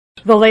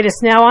The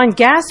latest now on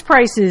gas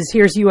prices.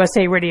 Here's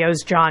USA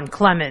Radio's John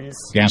Clemens.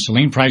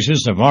 Gasoline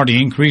prices have already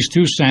increased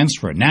 2 cents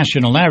for a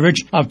national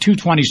average of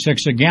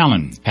 $2.26 a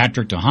gallon.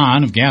 Patrick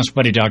DeHaan of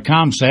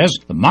GasBuddy.com says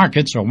the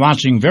markets are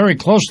watching very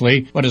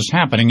closely what is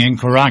happening in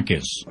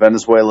Caracas.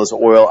 Venezuela's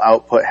oil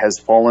output has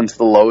fallen to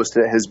the lowest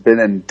it has been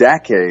in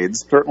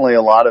decades. Certainly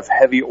a lot of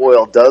heavy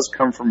oil does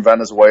come from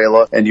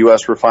Venezuela, and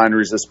U.S.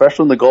 refineries,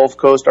 especially in the Gulf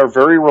Coast, are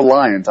very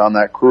reliant on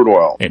that crude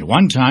oil. At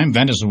one time,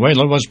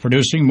 Venezuela was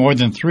producing more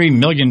than 3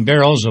 million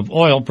barrels of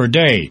oil per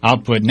day.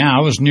 Output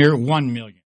now is near 1 million.